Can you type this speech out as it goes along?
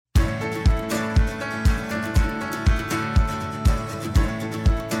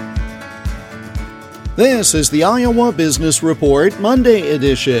This is the Iowa Business Report Monday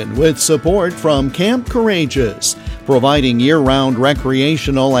edition with support from Camp Courageous, providing year-round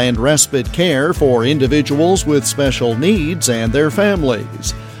recreational and respite care for individuals with special needs and their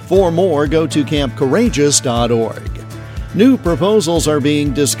families. For more, go to campcourageous.org. New proposals are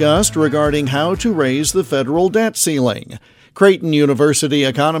being discussed regarding how to raise the federal debt ceiling. Creighton University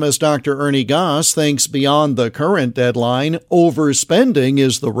economist Dr. Ernie Goss thinks beyond the current deadline, overspending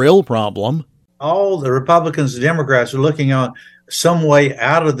is the real problem. All the Republicans and Democrats are looking on some way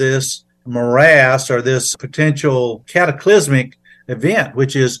out of this morass or this potential cataclysmic event,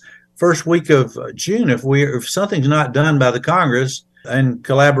 which is first week of June. If something's not done by the Congress in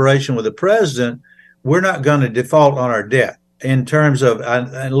collaboration with the president, we're not going to default on our debt. In terms of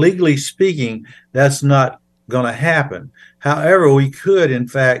legally speaking, that's not going to happen. However, we could, in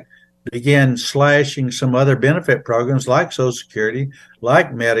fact, begin slashing some other benefit programs like Social Security,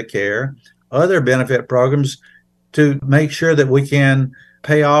 like Medicare, other benefit programs to make sure that we can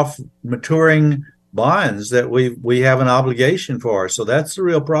pay off maturing bonds that we have an obligation for. So that's the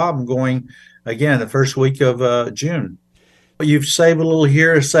real problem going, again, the first week of June. You save a little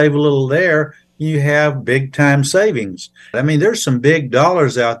here, save a little there, you have big time savings. I mean, there's some big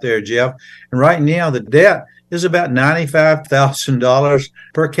dollars out there, Jeff. And right now the debt is about $95,000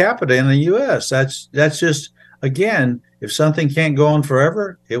 per capita in the U.S. That's just, again, if something can't go on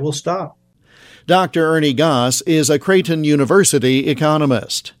forever, it will stop. Dr. Ernie Goss is a Creighton University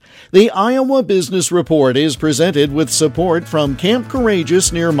economist. The Iowa Business Report is presented with support from Camp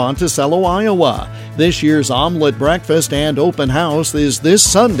Courageous near Monticello, Iowa. This year's omelet breakfast and open house is this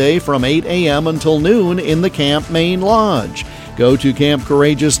Sunday from 8 a.m. until noon in the Camp Main Lodge. Go to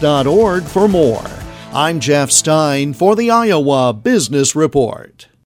campcourageous.org for more. I'm Jeff Stein for the Iowa Business Report.